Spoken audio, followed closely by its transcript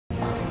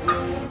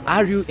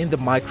Are you in the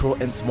micro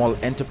and small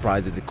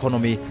enterprises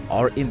economy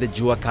or in the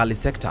JUA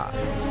sector?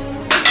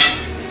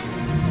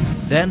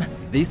 Then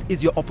this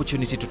is your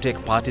opportunity to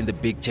take part in the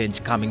big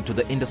change coming to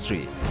the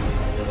industry.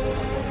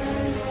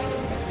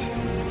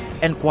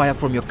 Enquire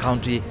from your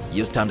county,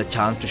 you stand a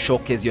chance to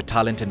showcase your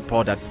talent and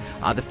products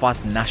at the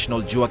first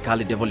National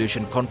JUA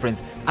Devolution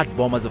Conference at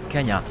BOMAS of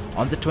Kenya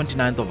on the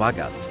 29th of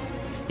August.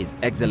 His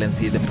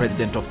Excellency the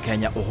President of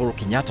Kenya, Uhuru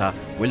Kenyatta,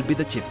 will be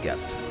the chief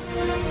guest.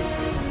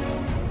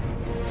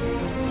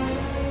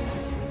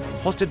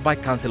 Hosted by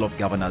Council of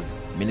Governors,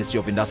 Ministry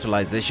of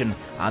Industrialization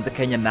and the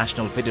Kenya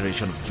National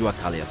Federation of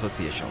JUA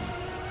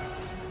Associations.